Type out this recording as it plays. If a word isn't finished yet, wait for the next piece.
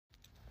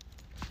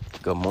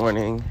good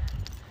morning,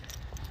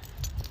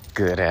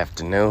 good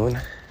afternoon,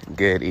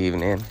 good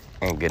evening,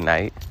 and good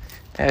night.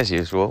 As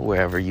usual,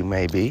 wherever you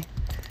may be,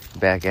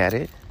 back at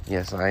it.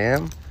 Yes, I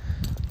am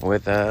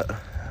with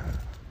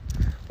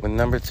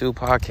number 2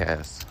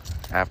 podcast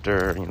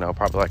after,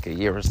 probably like a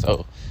year or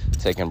so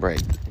taking a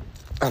break.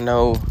 I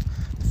know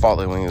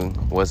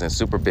following wasn't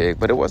super big,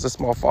 but it was a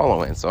small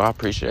following, so I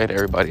appreciate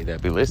everybody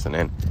that be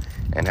listening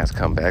and has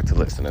come back to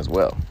listen as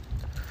well.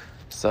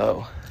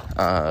 So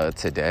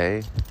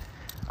today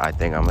I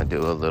think I'm gonna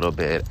do a little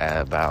bit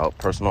about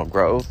personal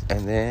growth,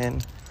 and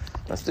then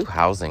let's do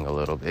housing a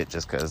little bit,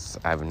 just because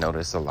I've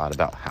noticed a lot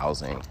about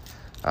housing.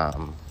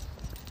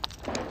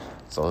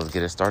 So let's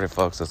get it started,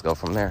 folks. Let's go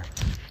from there.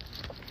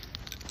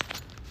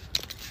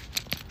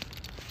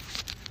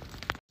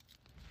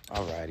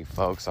 Alrighty,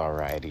 folks.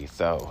 Alrighty.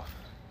 So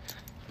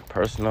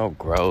personal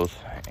growth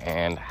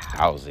and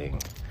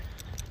housing.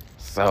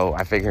 So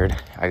I figured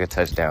I could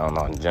touch down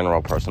on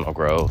general personal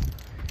growth,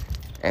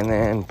 and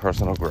then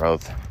personal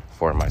growth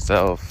for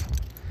myself,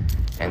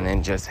 and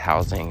then just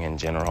housing in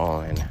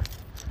general, and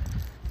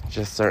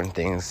just certain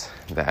things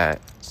that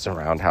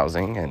surround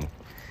housing, and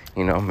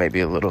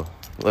maybe a little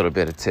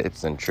bit of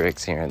tips and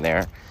tricks here and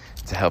there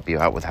to help you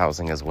out with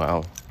housing as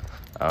well.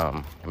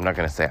 I'm not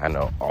gonna say I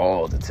know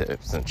all the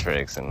tips and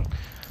tricks and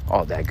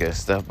all that good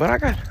stuff, but I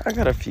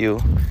got a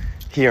few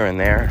here and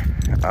there.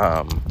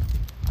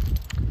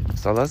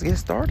 So let's get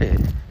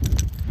started.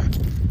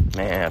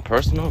 Man,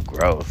 personal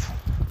growth.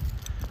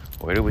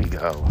 Where do we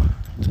go?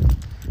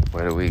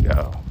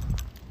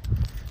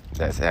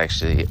 That's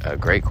actually a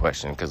great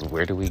question, because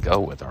where do we go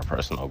with our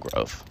personal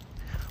growth?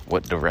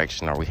 What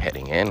direction are we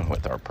heading in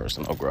with our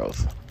personal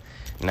growth?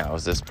 Now,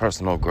 is this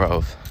personal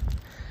growth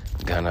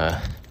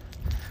gonna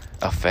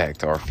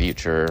affect our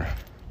future,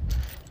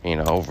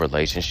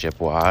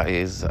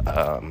 relationship-wise,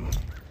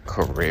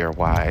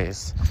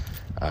 career-wise,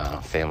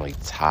 family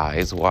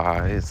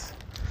ties-wise,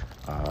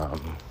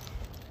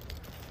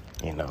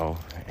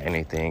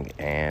 anything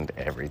and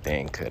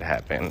everything could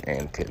happen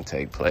and could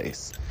take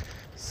place.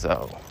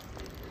 So,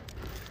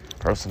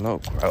 personal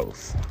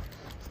growth.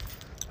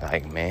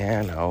 Like,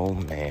 man, oh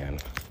man.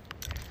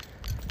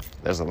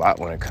 There's a lot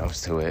when it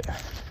comes to it.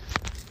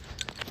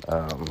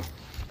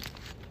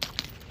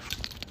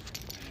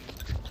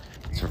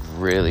 It's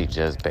really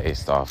just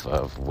based off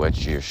of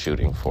what you're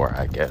shooting for,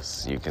 I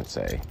guess you can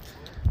say.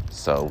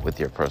 So with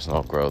your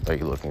personal growth, are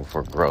you looking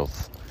for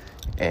growth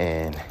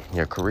in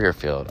your career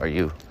field? Are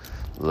you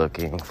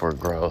looking for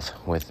growth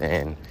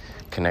within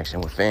connection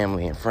with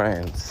family and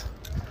friends?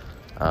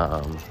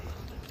 Are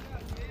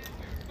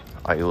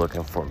you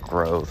looking for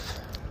growth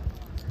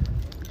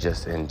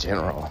just in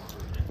general?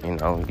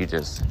 You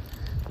just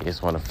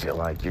want to feel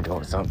like you're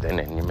doing something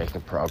and you're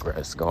making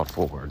progress going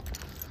forward.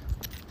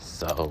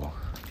 So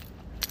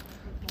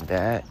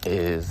that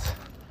is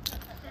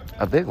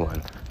a big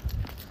one.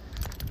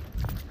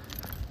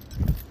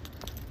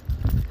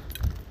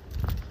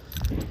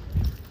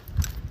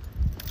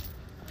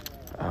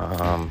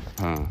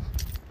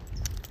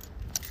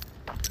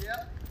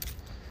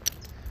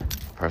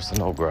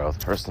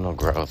 Personal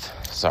growth.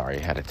 Sorry,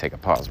 had to take a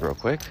pause real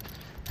quick.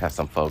 Had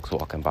some folks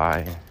walking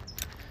by.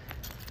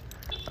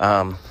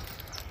 But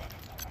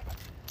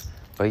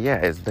yeah,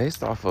 it's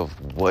based off of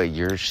what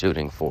you're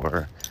shooting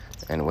for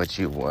and what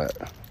you want,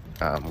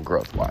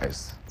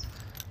 growth-wise.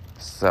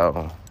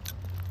 So,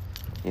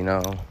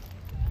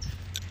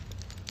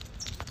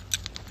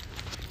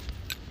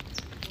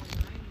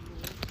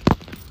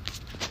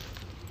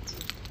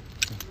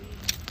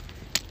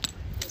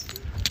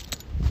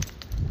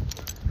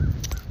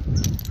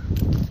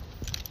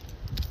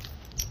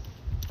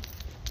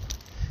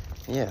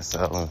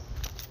 so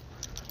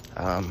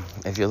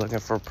if you're looking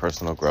for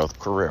personal growth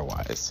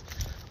career-wise,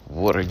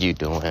 what are you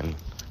doing,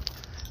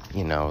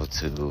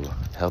 to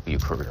help you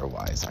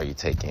career-wise? Are you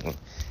taking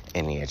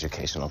any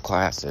educational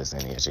classes,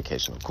 any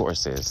educational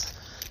courses?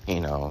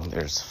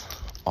 There's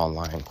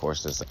online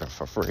courses that are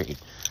for free.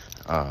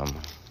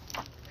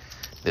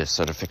 There's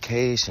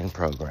certification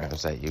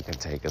programs that you can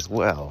take as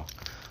well.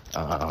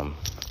 Are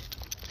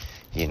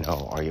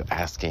you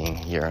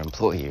asking your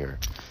employer,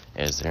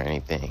 is there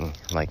anything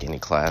like any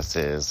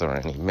classes or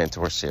any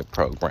mentorship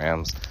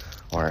programs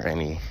or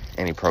any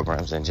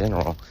programs in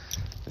general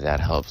that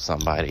help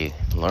somebody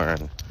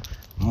learn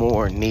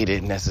more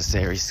needed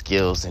necessary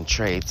skills and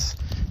traits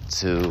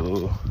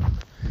to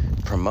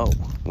promote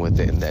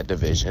within that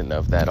division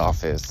of that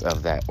office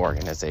of that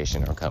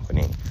organization or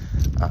company?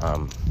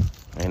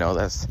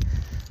 That's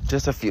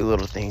just a few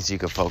little things you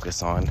could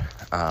focus on.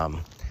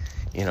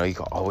 You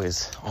can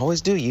always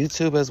do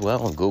YouTube as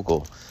well and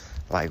Google.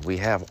 Like, we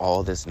have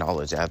all this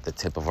knowledge at the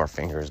tip of our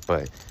fingers,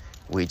 but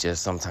we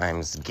just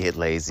sometimes get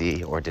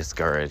lazy or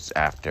discouraged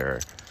after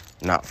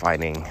not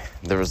finding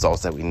the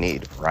results that we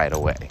need right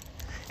away.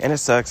 And it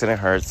sucks and it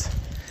hurts,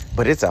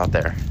 but it's out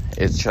there.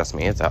 Trust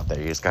me, it's out there.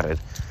 You just got to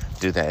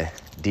do that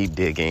deep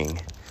digging,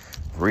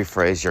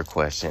 rephrase your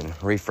question,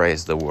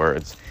 rephrase the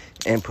words,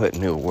 input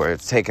new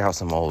words, take out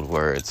some old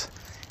words,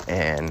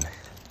 and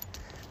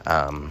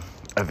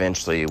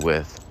eventually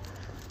with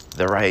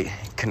the right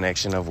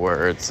connection of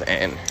words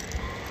and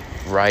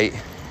write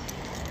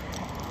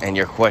and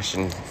your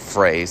question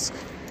phrase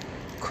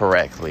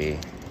correctly,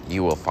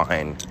 you will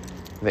find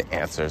the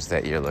answers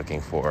that you're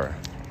looking for,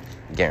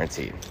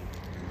 guaranteed.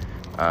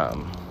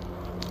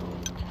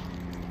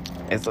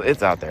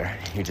 It's out there.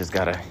 You just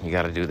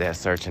gotta do that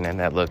searching and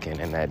that looking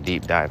and that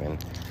deep diving.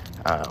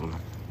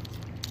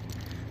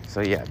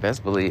 So yeah,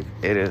 best believe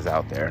it is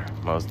out there,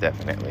 most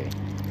definitely.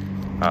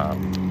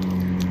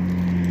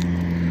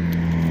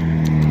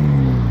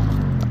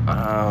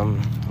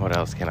 What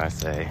else can I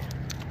say?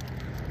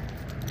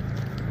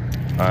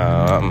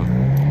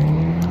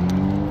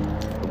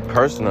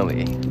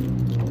 Personally,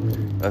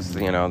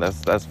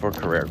 that's for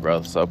career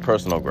growth. So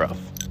personal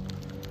growth.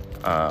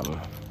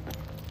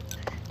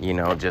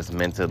 Just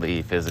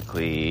mentally,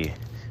 physically,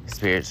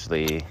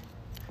 spiritually,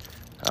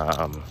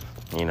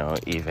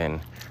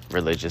 even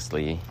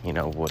religiously,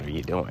 what are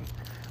you doing?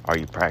 Are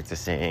you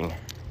practicing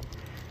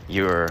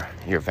your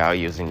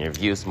values and your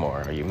views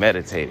more? Are you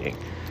meditating?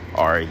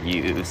 Are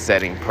you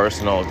setting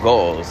personal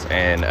goals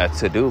and a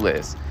to-do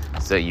list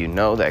so you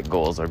know that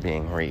goals are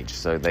being reached,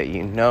 so that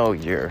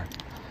you're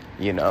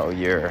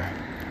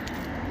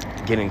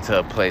getting to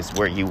a place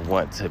where you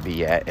want to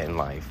be at in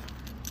life?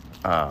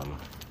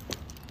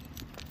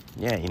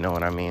 Yeah, you know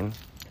what I mean?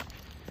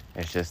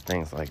 It's just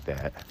things like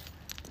that.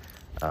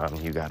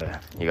 You gotta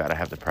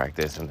have the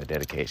practice and the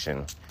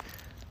dedication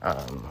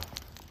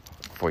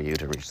for you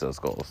to reach those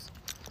goals.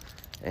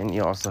 And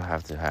you also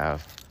have to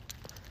have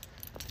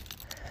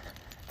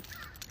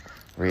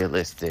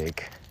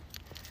realistic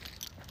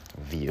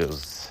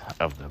views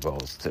of the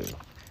goals too.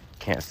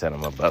 Can't set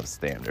them above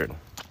standard.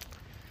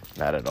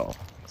 Not at all.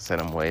 Set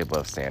them way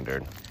above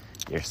standard.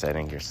 You're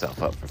setting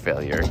yourself up for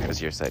failure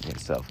because you're setting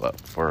yourself up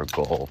for a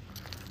goal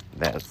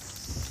that's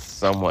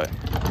somewhat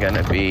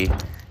gonna be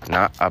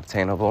not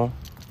obtainable,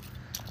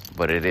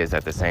 but it is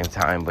at the same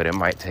time, but it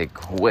might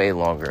take way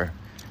longer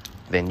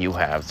than you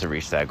have to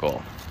reach that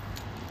goal.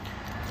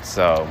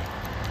 So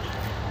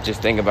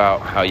just think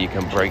about how you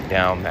can break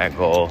down that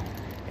goal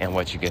and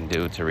what you can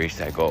do to reach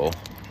that goal,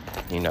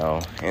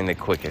 in the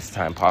quickest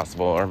time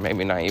possible, or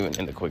maybe not even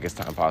in the quickest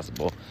time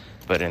possible,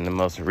 but in the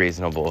most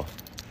reasonable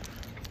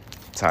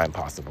time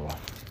possible.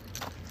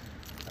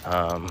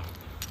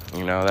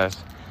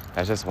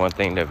 That's just one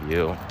thing to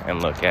view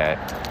and look at.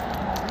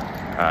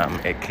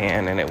 It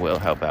can and it will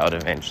help out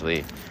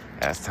eventually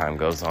as time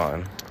goes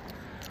on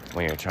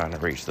when you're trying to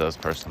reach those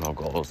personal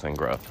goals and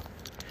growth.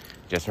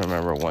 Just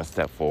remember, one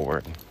step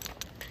forward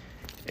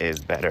is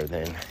better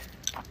than,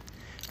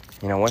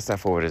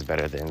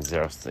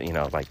 zero,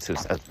 like 2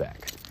 steps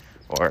back,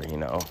 or,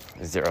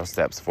 0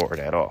 steps forward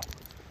at all.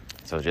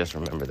 So just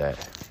remember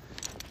that.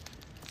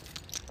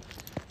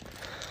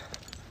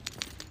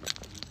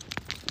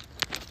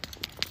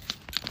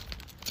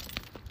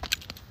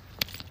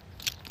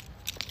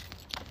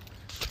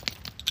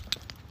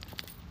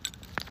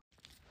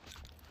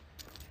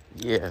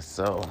 Yeah,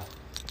 so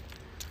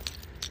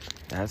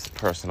that's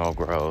personal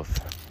growth,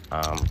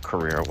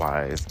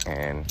 career-wise,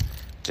 and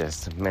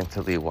just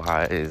mentally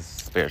wise,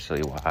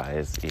 spiritually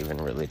wise, even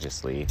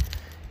religiously.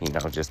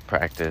 Just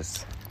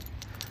practice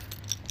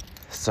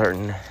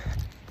certain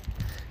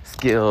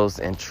skills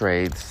and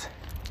traits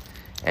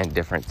and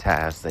different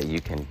tasks that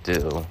you can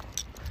do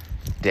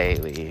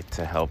daily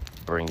to help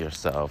bring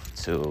yourself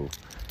to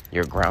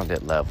your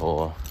grounded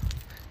level,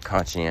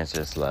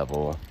 conscientious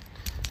level,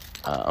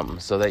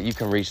 so that you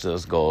can reach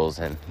those goals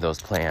and those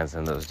plans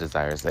and those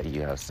desires that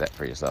you have set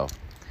for yourself.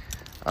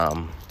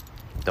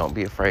 Don't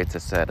be afraid to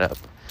set up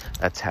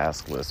a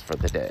task list for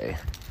the day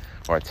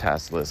or a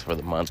task list for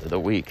the month or the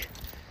week.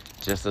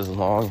 Just as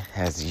long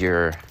as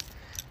you're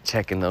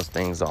checking those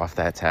things off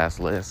that task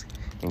list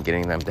and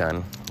getting them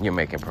done, you're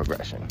making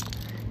progression.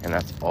 And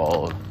that's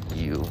all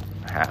you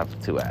have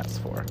to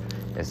ask for,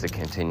 is to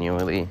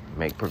continually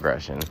make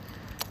progression,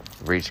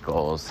 reach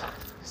goals,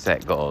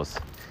 set goals,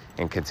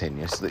 and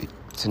continuously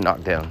to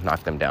knock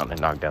them down and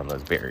knock down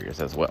those barriers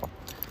as well.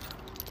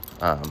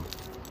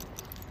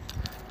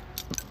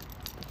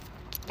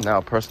 Now,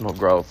 personal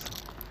growth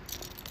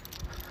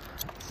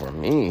for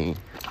me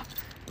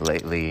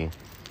lately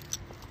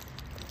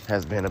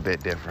has been a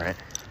bit different.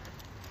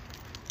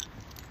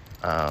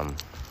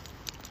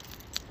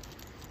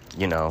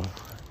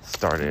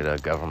 Started a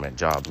government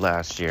job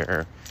last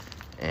year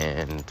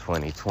in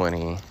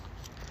 2020.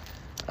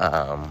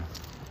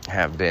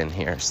 Have been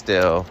here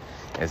still.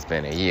 It's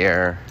been a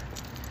year.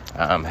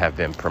 Have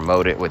been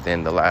promoted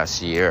within the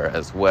last year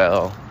as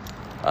well.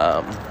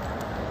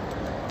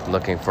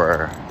 Looking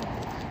for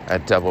a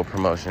double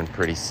promotion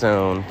pretty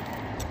soon.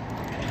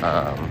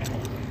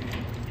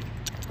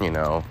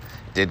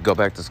 Did go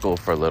back to school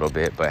for a little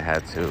bit, but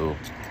had to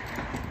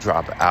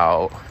drop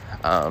out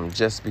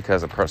just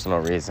because of personal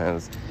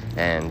reasons,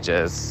 and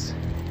just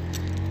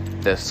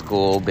the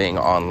school being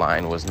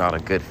online was not a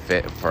good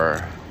fit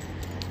for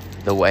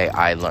the way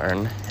I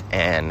learn,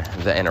 and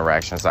the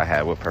interactions I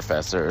had with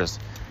professors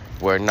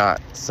were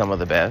not some of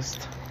the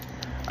best,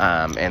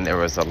 and there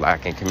was a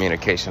lack in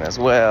communication as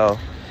well.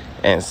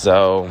 And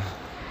so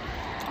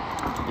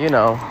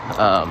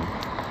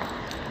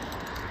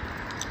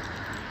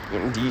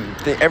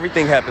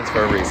everything happens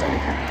for a reason.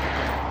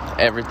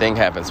 Everything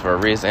happens for a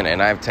reason,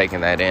 and I've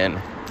taken that in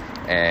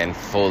and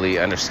fully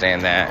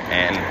understand that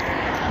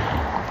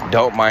and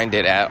don't mind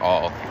it at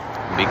all,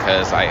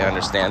 because I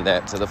understand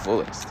that to the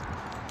fullest.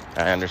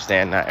 I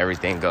understand not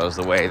everything goes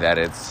the way that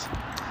it's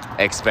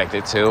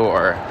expected to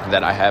or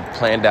that I have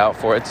planned out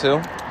for it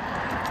to.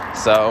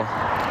 So,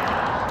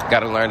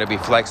 got to learn to be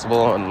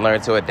flexible and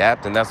learn to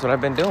adapt, and that's what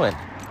I've been doing.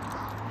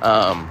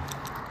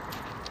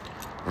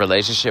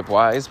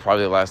 Relationship-wise,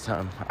 probably the last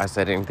time I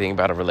said anything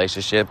about a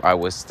relationship, I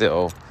was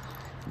still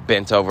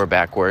bent over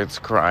backwards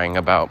crying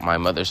about my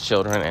mother's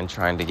children and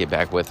trying to get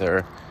back with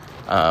her,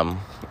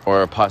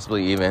 or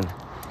possibly even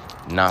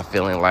not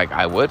feeling like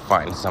I would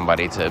find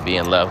somebody to be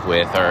in love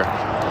with or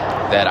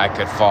that I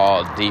could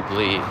fall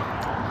deeply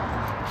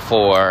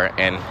for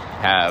and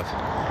have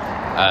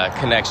a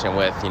connection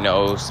with,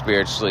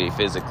 spiritually,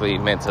 physically,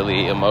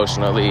 mentally,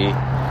 emotionally,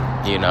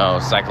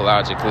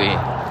 psychologically.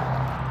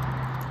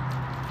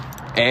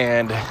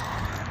 And,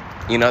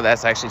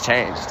 that's actually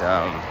changed.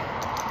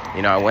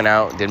 I went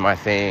out, did my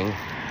thing,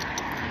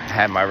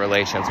 had my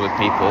relations with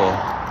people.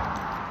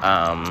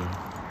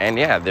 And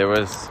yeah, there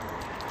was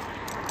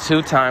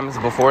 2 times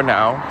before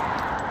now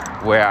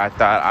where I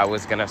thought I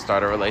was going to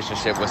start a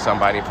relationship with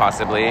somebody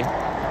possibly.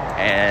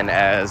 And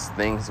as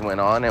things went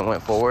on and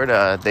went forward,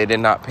 they did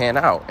not pan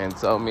out. And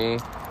so me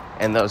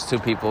and those 2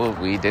 people,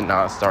 we did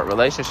not start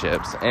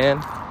relationships.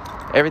 And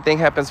everything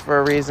happens for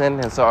a reason.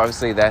 And so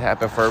obviously that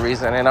happened for a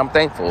reason. And I'm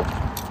thankful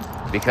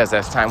because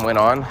as time went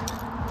on,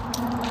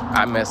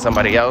 I met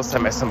somebody else. I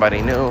met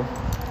somebody new.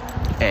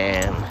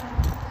 And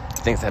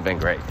things have been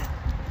great.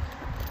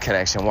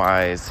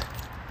 Connection-wise,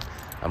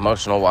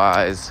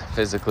 emotional-wise,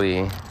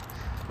 physically,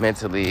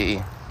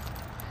 mentally.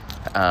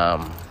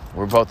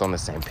 We're both on the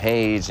same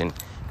page and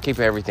keep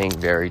everything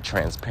very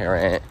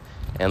transparent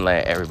and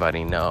let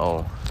everybody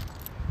know.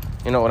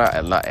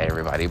 Not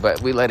everybody,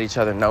 but we let each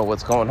other know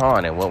what's going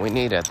on and what we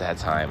need at that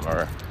time.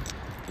 Or,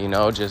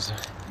 just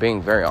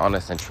being very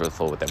honest and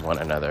truthful with one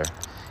another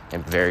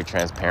and very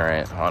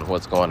transparent on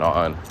what's going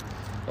on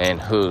and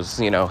who's,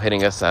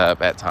 hitting us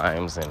up at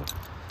times and,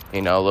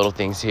 little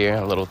things here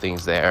and little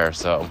things there.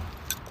 So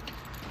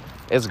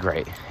it's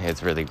great.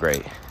 It's really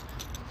great.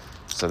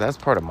 So that's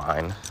part of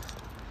mine.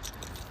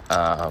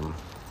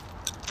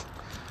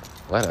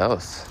 What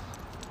else?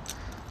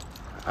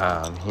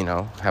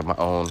 Have my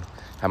own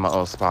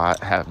spot,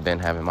 have been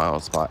having my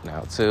own spot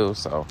now too.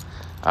 So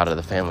out of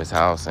the family's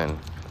house and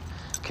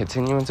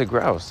continuing to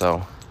grow.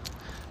 So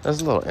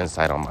there's a little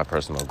insight on my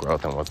personal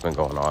growth and what's been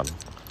going on.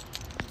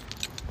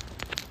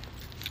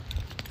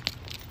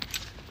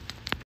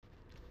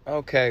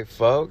 Okay,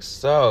 folks.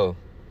 So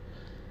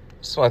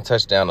just want to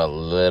touch down a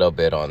little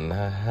bit on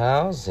the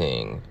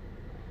housing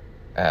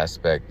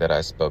aspect that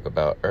I spoke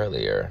about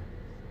earlier.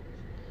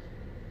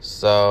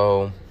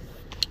 So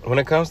when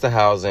it comes to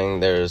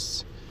housing,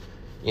 there's,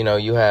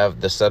 you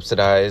have the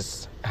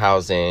subsidized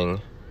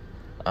housing,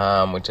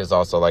 which is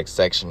also like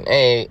Section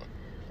 8,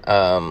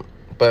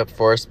 but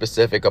for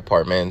specific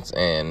apartments.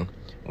 And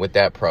with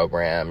that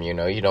program,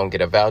 you don't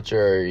get a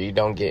voucher, or you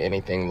don't get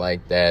anything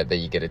like that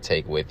you get to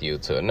take with you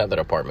to another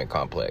apartment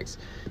complex.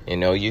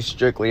 You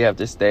strictly have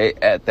to stay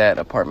at that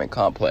apartment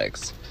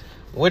complex,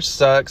 which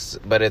sucks,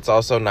 but it's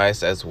also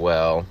nice as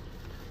well.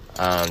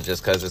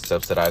 Just because it's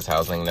subsidized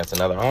housing, that's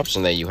another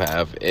option that you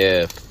have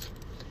if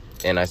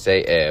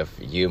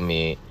you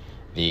meet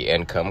the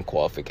income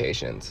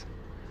qualifications.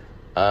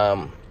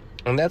 And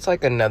that's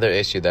like another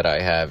issue that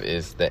I have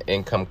is the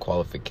income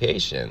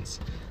qualifications.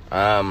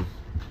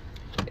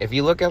 If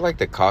you look at like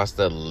the cost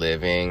of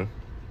living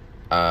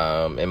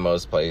in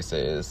most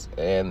places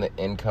and the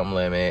income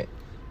limit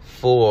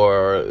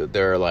for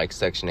their like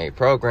Section 8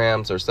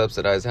 programs or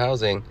subsidized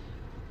housing,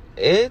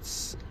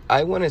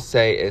 I want to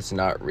say it's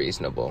not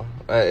reasonable.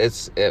 I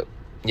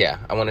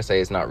want to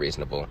say it's not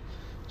reasonable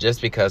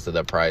just because of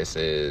the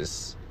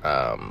prices,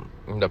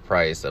 the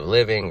price of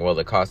living,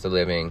 the cost of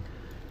living,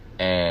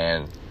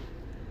 and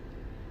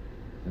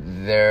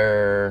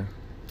their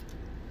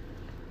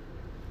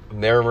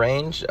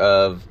range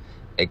of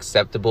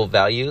acceptable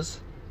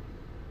values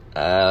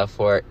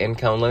for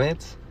income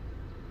limits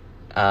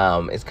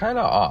is kind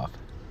of off.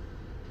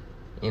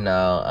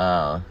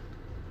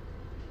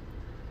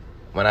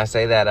 When I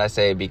say that, I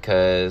say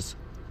because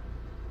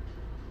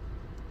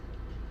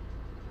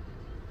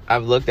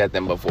I've looked at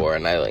them before,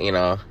 and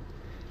I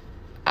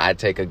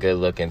take a good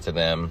look into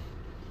them,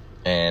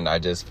 and I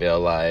just feel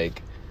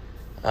like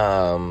they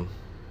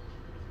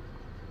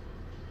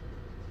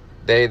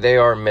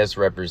are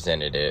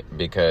misrepresented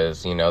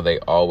because they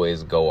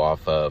always go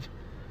off of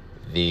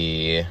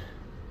the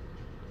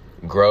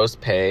gross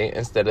pay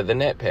instead of the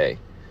net pay.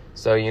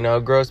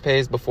 So gross pay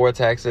is before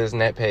taxes,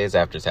 net pay is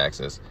after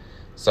taxes.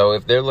 So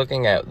if they're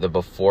looking at the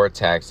before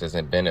taxes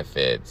and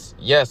benefits,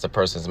 yes, a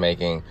person's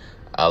making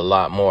a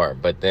lot more,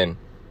 but then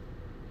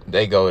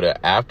they go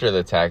to after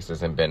the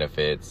taxes and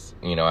benefits,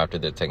 after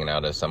they're taken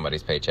out of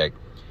somebody's paycheck,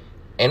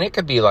 and it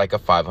could be like a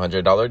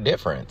 $500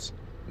 difference.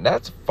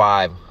 That's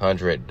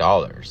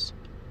 $500.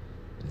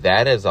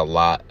 That is a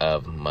lot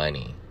of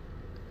money.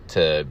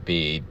 to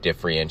be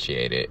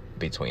differentiated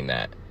between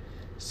that.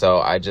 So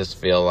I just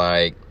feel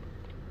like,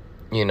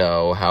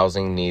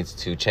 housing needs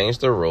to change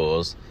the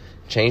rules,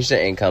 change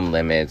the income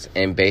limits,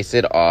 and base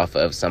it off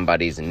of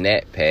somebody's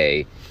net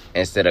pay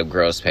instead of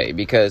gross pay.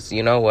 Because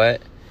you know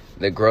what?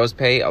 The gross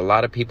pay, a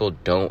lot of people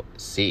don't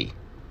see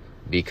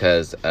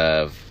because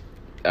of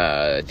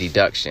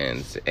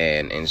deductions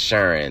and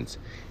insurance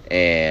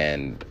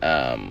and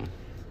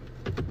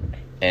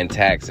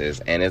taxes,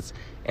 and it's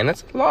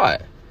a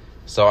lot.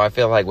 So I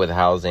feel like with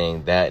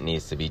housing, that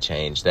needs to be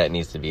changed, that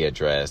needs to be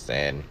addressed,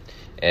 and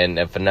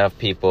if enough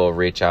people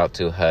reach out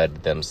to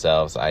HUD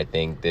themselves, I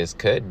think this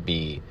could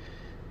be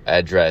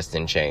addressed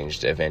and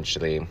changed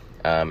eventually.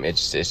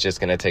 It's just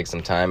going to take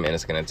some time, and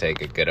it's going to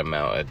take a good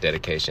amount of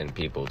dedication,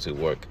 people to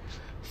work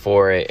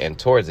for it and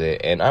towards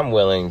it. And I'm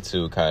willing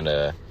to kind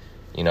of,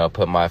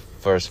 put my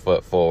first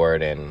foot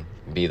forward and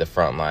be the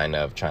front line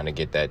of trying to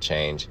get that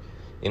change.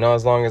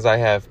 As long as I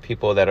have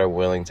people that are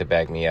willing to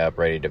back me up,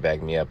 ready to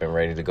back me up, and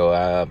ready to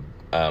go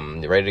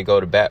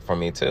to bat for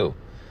me too,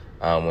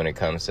 when it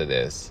comes to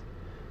this.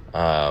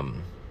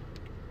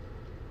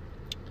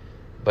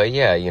 But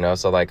yeah,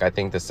 so like I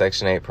think the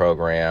Section 8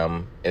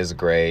 program is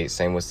great.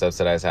 Same with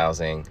subsidized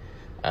housing.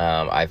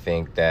 I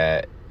think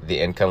that the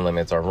income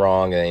limits are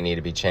wrong and they need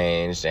to be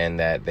changed, and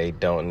that they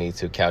don't need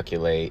to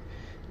calculate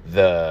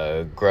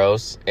the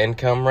gross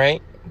income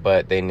rate,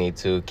 but they need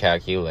to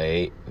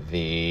calculate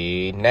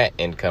the net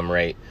income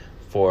rate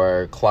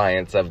for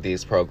clients of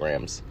these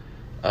programs.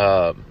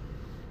 Also,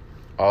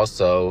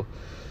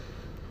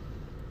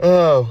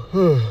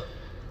 I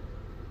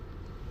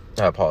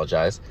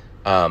apologize.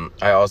 I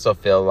also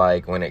feel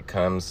like when it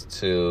comes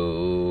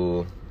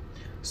to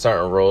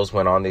certain rules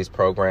when on these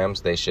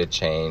programs, they should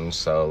change.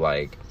 So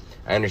like,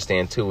 I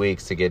understand 2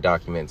 weeks to get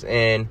documents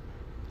in.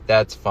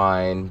 That's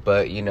fine.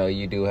 But,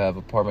 you do have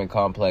apartment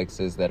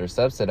complexes that are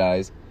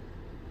subsidized,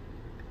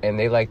 and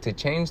they like to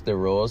change the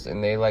rules,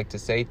 and they like to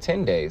say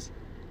 10 days.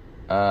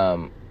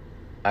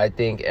 I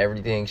think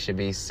everything should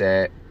be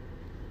set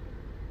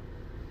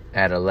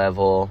at a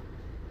level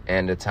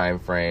and a time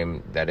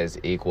frame that is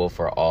equal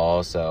for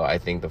all. So I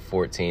think the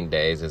 14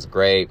 days is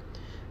great,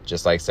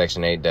 just like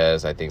Section 8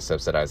 does. I think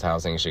subsidized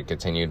housing should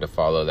continue to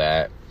follow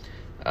that,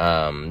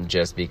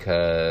 just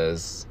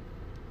because,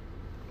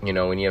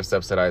 when you have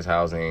subsidized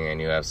housing and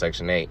you have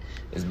Section 8,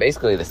 it's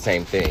basically the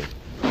same thing.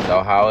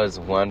 So how is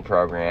one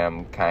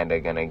program kind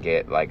of going to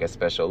get like a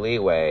special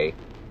leeway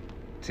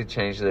to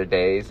change their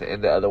days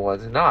and the other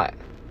one's not?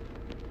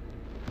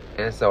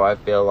 And so I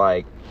feel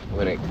like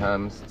when it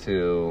comes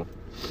to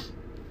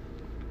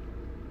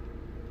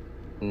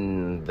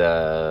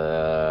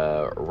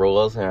the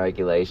rules and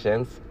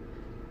regulations,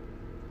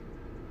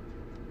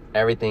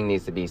 everything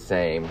needs to be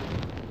same,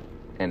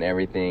 and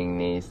everything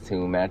needs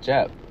to match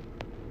up,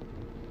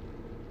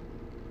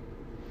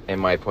 in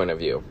my point of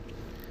view.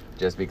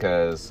 Just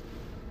because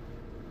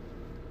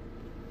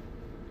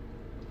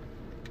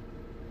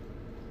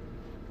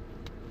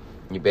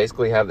you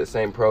basically have the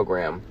same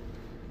program,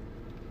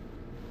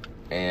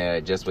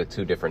 and just with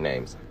two different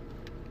names,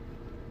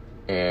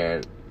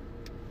 and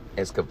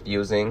it's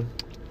confusing,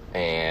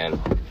 and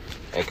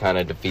it kind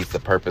of defeats the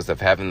purpose of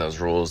having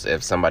those rules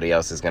if somebody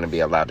else is going to be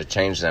allowed to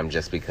change them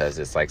just because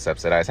it's like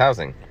subsidized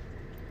housing.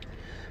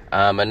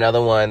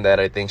 Another one that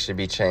I think should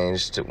be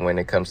changed when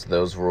it comes to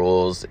those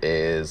rules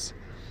is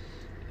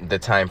the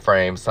time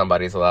frame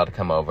somebody's allowed to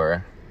come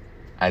over.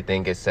 I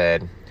think it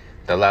said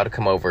they're allowed to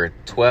come over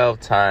 12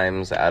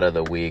 times out of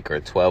the week,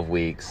 or 12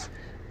 weeks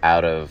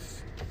out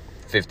of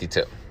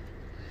 52.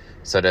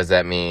 So does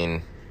that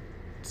mean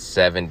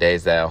 7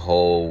 days that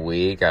whole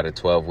week out of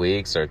 12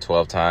 weeks, or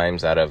 12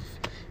 times out of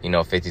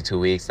 52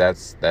 weeks?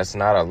 That's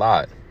not a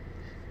lot.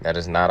 That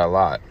is not a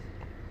lot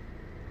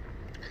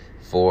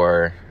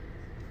for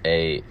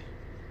a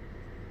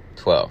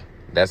 12.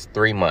 That's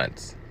 3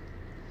 months.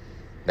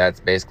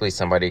 That's basically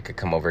somebody could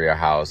come over your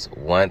house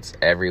once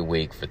every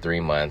week for 3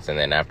 months, and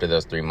then after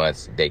those 3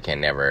 months, they can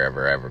never,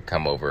 ever, ever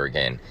come over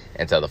again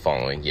until the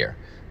following year,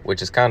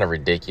 which is kind of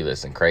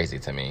ridiculous and crazy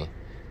to me.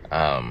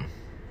 I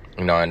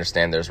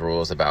understand there's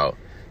rules about,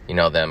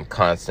 them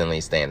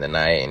constantly staying the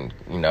night and,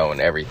 and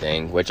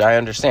everything, which I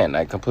understand.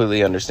 I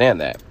completely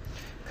understand that,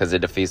 because it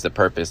defeats the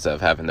purpose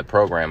of having the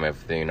program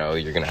if, you're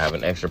going to have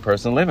an extra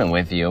person living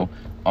with you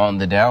on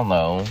the down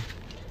low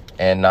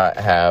and not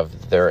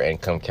have their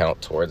income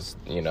count towards,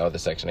 the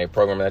Section 8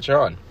 program that you're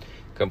on.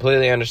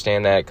 Completely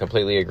understand that,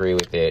 completely agree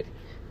with it.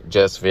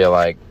 Just feel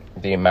like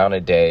the amount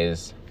of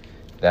days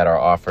that are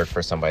offered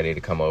for somebody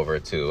to come over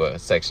to a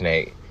Section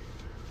 8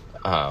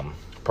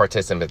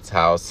 participant's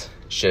house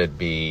should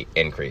be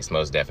increased,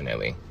 most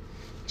definitely,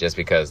 just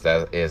because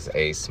that is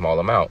a small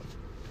amount.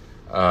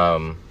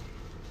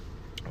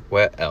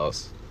 What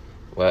else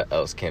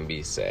can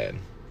be said?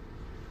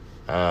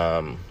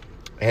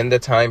 And the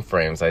time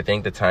frames. I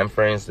think the time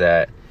frames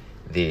that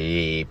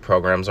the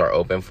programs are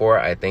open for,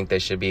 I think they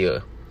should be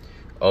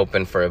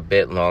open for a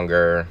bit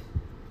longer,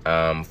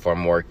 for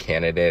more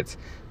candidates.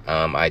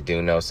 I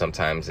do know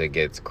sometimes it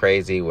gets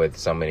crazy with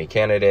so many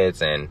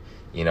candidates, and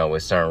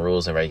with certain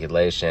rules and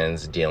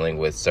regulations, dealing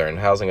with certain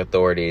housing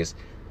authorities,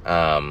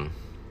 but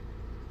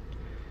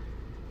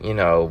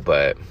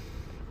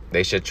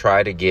they should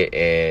try to get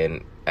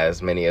in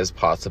as many as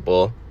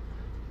possible,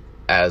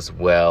 as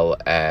well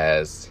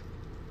as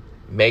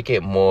make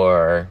it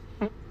more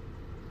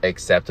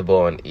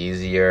acceptable and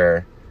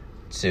easier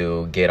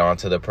to get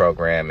onto the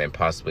program and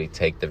possibly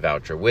take the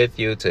voucher with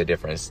you to a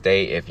different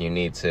state if you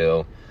need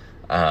to,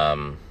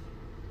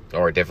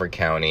 or a different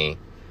county.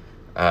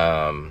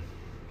 What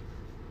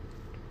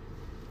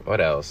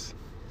else?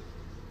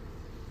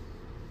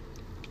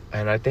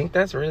 And I think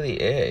that's really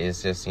it.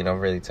 It's just,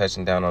 really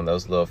touching down on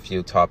those little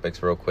few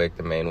topics real quick,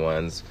 the main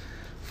ones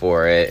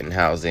for it, and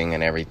housing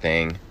and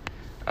everything.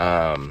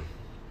 But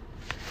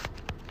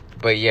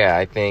yeah,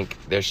 I think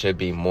there should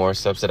be more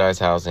subsidized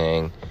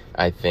housing.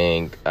 I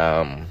think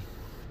the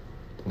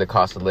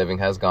cost of living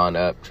has gone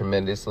up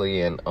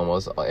tremendously in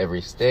almost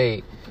every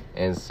state.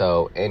 And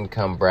so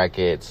income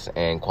brackets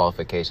and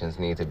qualifications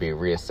need to be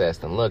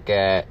reassessed and looked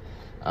at.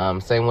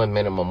 Same with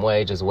minimum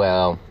wage as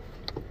well.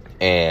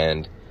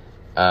 And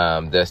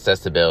the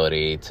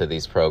accessibility to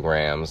these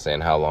programs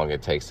and how long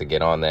it takes to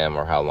get on them,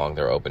 or how long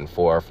they're open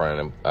for a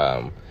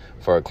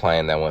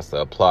client that wants to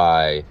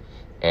apply.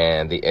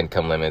 And the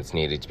income limits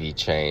needed to be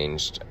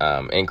changed,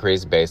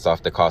 increased based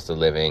off the cost of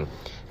living,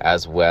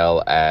 as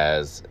well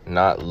as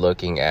not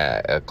looking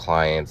at a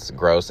client's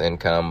gross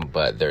income,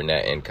 but their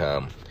net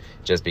income,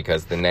 just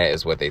because the net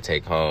is what they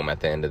take home at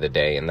the end of the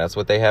day. And that's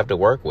what they have to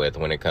work with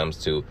when it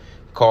comes to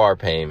car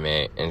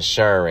payment,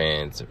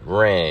 insurance,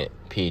 rent,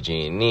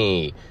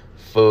 PG&E,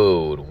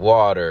 food,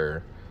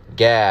 water,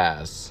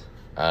 gas,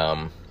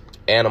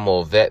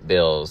 animal vet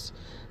bills,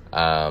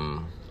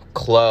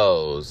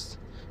 clothes,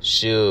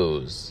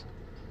 shoes,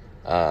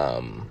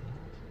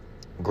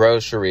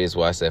 groceries.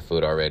 Well, I said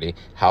food already.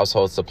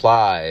 Household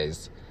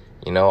supplies,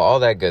 all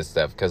that good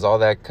stuff, because all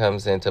that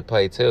comes into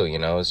play too.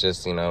 It's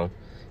just,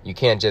 you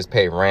can't just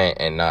pay rent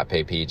and not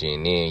pay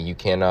PG&E. You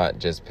cannot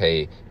just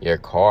pay your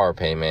car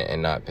payment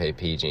and not pay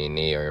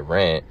PG&E or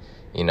rent.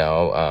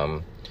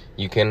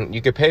 You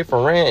could pay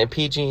for rent and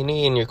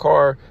PG&E in your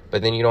car,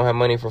 but then you don't have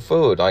money for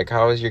food. Like,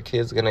 how is your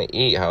kids going to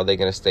eat? How are they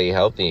going to stay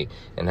healthy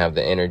and have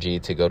the energy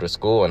to go to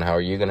school? And how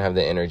are you going to have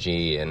the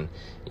energy and,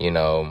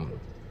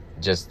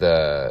 just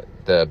the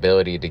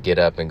ability to get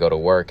up and go to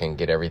work and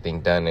get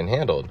everything done and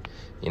handled?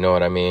 You know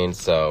what I mean?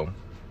 So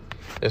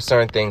there's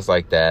certain things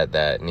like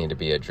that need to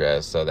be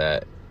addressed so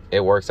that it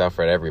works out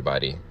for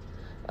everybody.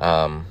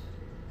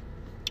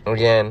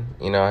 Again,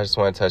 I just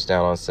want to touch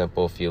down on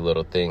simple few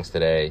little things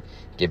today.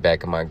 Get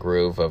back in my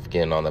groove of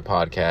getting on the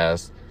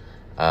podcast.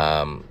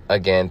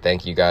 Again,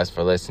 thank you guys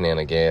for listening.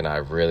 Again, I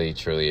really,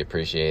 truly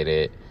appreciate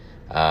it.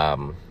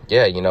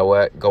 Yeah, you know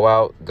what?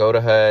 Go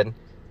to HUD,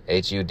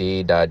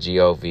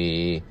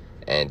 HUD.gov,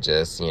 and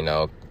just,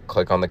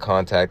 click on the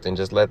contact and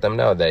just let them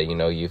know that,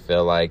 you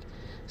feel like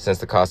since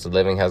the cost of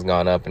living has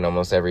gone up in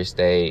almost every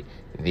state,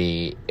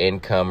 the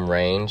income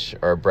range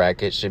or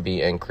bracket should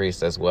be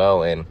increased as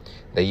well, and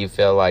that you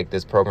feel like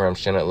this program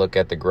shouldn't look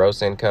at the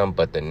gross income,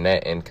 but the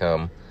net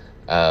income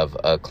of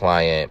a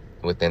client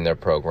within their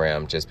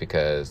program, just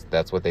because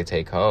that's what they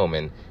take home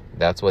and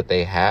that's what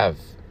they have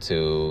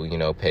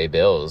to, pay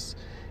bills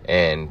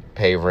and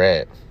pay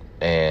rent.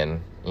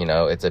 And,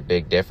 it's a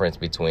big difference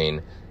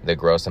between the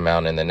gross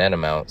amount and the net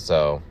amount.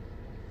 So,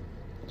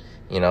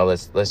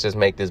 let's just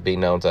make this be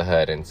known to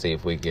HUD and see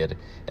if we get,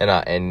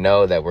 and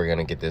know that we're going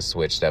to get this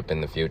switched up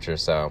in the future.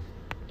 So,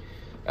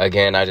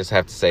 again, I just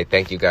have to say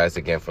thank you guys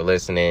again for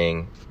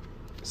listening,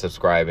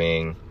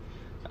 subscribing,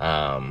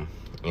 and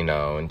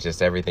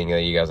just everything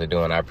that you guys are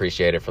doing. I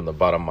appreciate it from the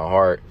bottom of my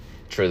heart,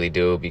 truly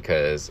do,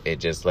 because it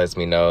just lets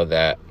me know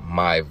that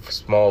my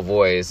small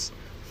voice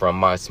from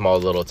my small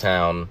little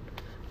town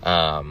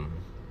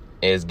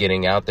is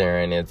getting out there,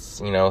 and it's,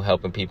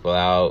 helping people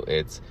out.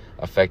 It's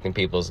affecting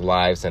people's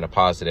lives in a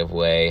positive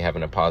way,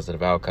 having a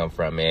positive outcome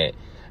from it.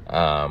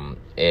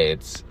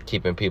 It's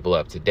keeping people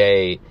up to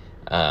date,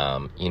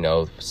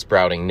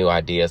 sprouting new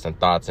ideas and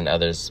thoughts in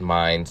others'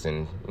 minds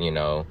and,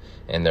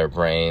 in their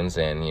brains,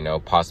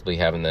 and, possibly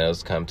having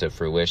those come to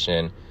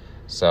fruition.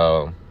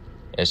 So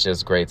it's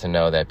just great to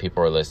know that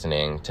people are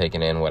listening,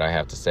 taking in what I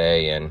have to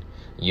say, and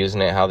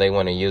using it how they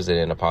want to use it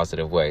in a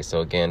positive way.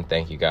 So again,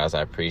 thank you guys.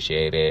 I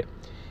appreciate it.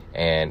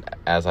 And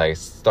as I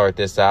start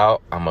this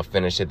out, I'm going to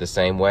finish it the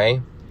same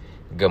way.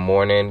 Good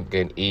morning,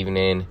 good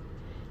evening,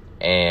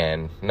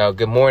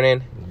 good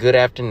morning, good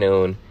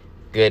afternoon,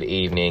 good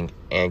evening,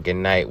 and good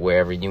night,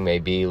 wherever you may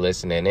be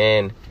listening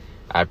in.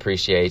 I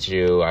appreciate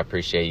you. I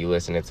appreciate you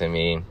listening to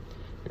me.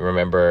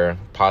 Remember,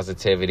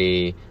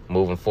 positivity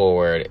moving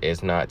forward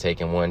is not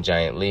taking one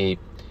giant leap.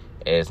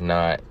 It's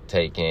not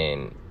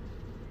taking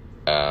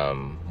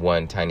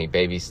one tiny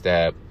baby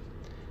step.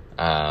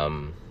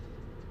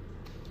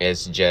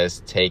 It's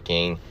just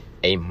taking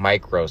a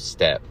micro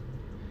step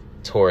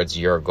towards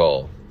your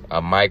goal.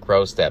 A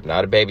micro step,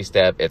 not a baby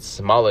step. It's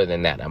smaller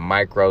than that. A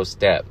micro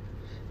step.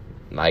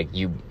 Like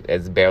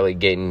it's barely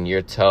getting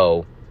your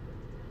toe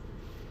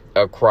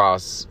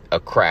across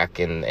a crack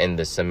in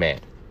the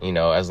cement.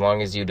 as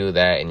long as you do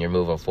that and you're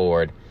moving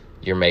forward,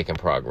 you're making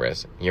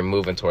progress. You're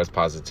moving towards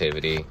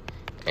positivity,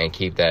 and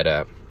keep that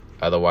up.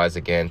 Otherwise,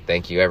 again,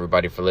 thank you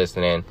everybody for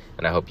listening,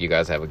 and I hope you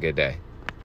guys have a good day.